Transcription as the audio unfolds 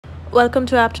Welcome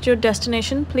to Aptitude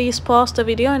destination. Please pause the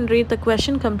video and read the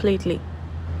question completely.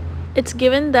 It's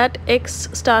given that X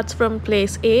starts from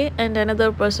place A and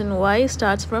another person Y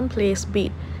starts from place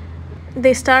B.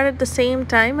 They start at the same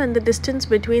time and the distance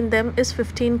between them is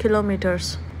 15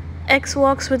 kilometers. X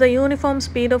walks with a uniform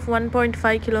speed of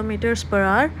 1.5 kilometers per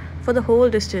hour for the whole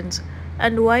distance,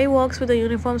 and Y walks with a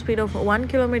uniform speed of 1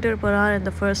 kilometer per hour in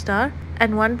the first hour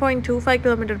and 1.25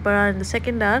 kilometer per hour in the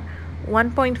second hour,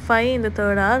 1.5 in the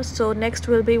third hour, so next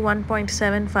will be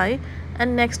 1.75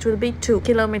 and next will be 2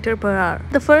 kilometer per hour.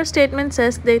 The first statement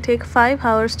says they take 5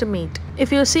 hours to meet.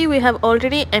 If you see, we have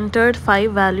already entered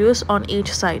 5 values on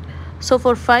each side. So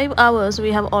for 5 hours,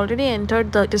 we have already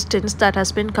entered the distance that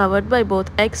has been covered by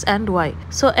both X and Y.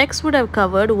 So X would have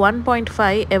covered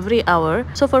 1.5 every hour.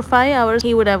 So for 5 hours,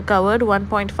 he would have covered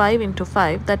 1.5 into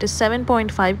 5, that is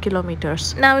 7.5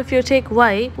 kilometers. Now if you take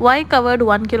Y covered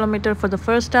 1 kilometer for the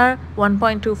first hour,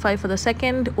 1.25 for the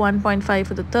second, 1.5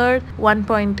 for the third,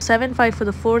 1.75 for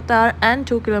the fourth hour, and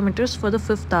 2 kilometers for the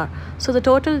fifth hour. So the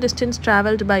total distance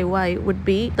traveled by Y would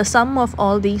be the sum of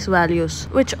all these values,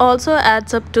 which also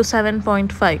adds up to 7.5.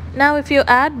 Now if you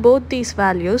add both these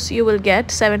values, you will get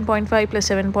 7.5 plus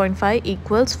 7.5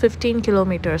 equals 15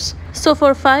 kilometers. So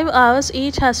for 5 hours,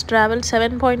 each has traveled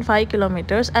 7.5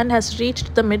 kilometers and has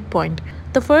reached the midpoint.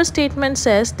 The first statement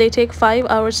says they take 5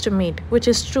 hours to meet, which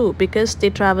is true because they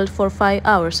traveled for 5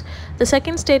 hours. The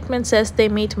second statement says they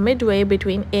meet midway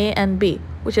between A and B,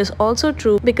 which is also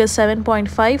true because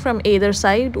 7.5 from either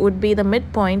side would be the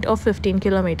midpoint of 15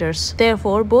 kilometers.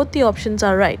 Therefore, both the options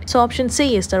are right. So option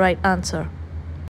C is the right answer.